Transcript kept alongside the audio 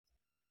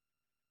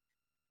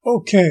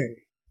Okay,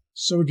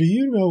 so do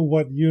you know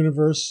what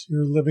universe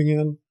you're living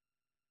in?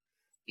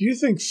 Do you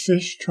think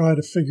fish try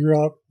to figure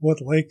out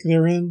what lake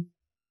they're in?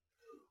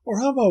 Or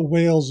how about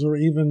whales or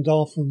even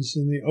dolphins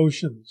in the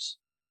oceans?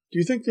 Do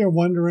you think they're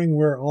wondering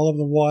where all of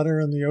the water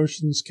in the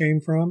oceans came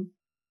from?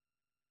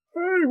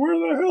 Hey, where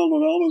the hell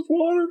did all this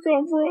water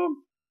come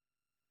from?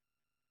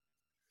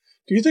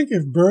 Do you think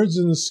if birds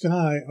in the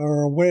sky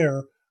are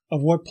aware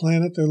of what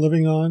planet they're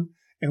living on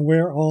and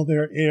where all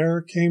their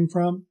air came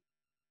from?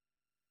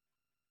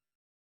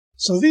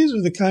 So these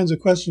are the kinds of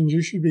questions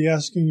you should be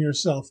asking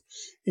yourself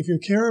if you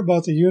care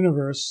about the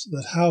universe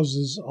that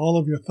houses all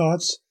of your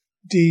thoughts,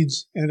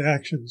 deeds, and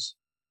actions.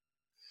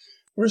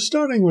 We're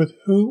starting with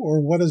who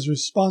or what is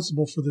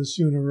responsible for this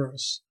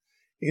universe.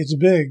 It's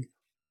big,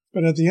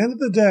 but at the end of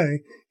the day,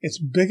 it's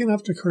big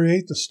enough to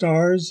create the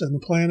stars and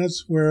the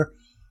planets where,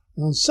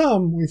 on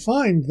some, we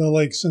find the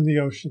lakes and the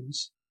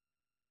oceans.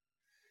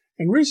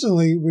 And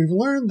recently, we've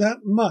learned that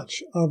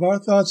much of our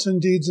thoughts and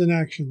deeds and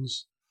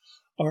actions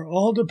are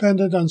all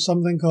dependent on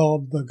something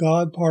called the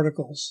God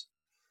particles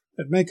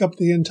that make up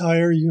the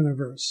entire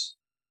universe.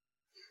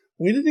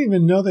 We didn't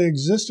even know they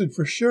existed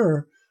for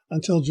sure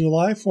until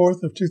July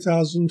 4th of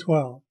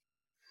 2012,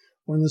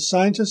 when the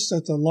scientists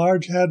at the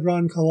Large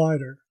Hadron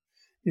Collider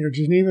near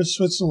Geneva,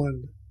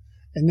 Switzerland,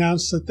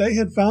 announced that they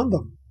had found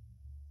them.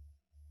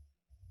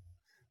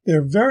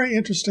 They're very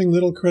interesting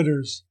little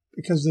critters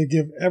because they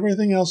give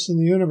everything else in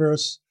the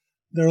universe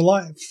their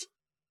life.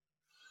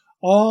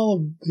 All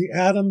of the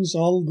atoms,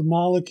 all of the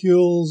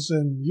molecules,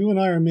 and you and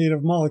I are made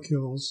of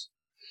molecules.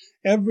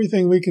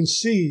 Everything we can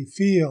see,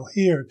 feel,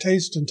 hear,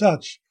 taste, and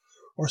touch,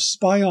 or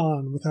spy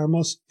on with our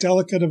most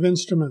delicate of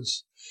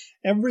instruments,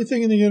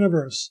 everything in the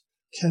universe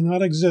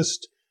cannot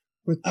exist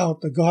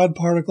without the God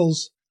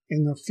particles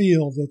in the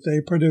field that they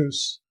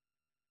produce.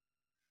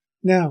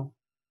 Now,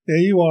 there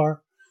you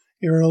are.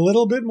 You're a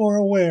little bit more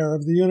aware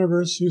of the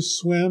universe you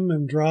swim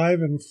and drive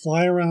and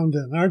fly around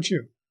in, aren't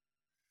you?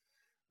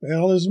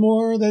 Well, there's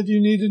more that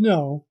you need to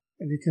know,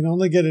 and you can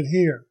only get it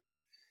here,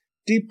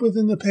 deep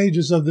within the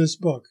pages of this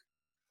book,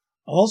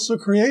 also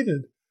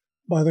created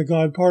by the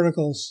God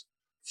particles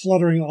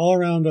fluttering all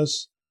around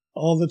us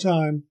all the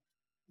time,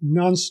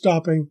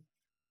 non-stopping,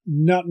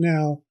 not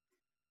now,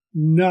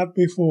 not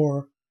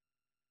before,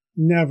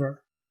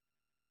 never.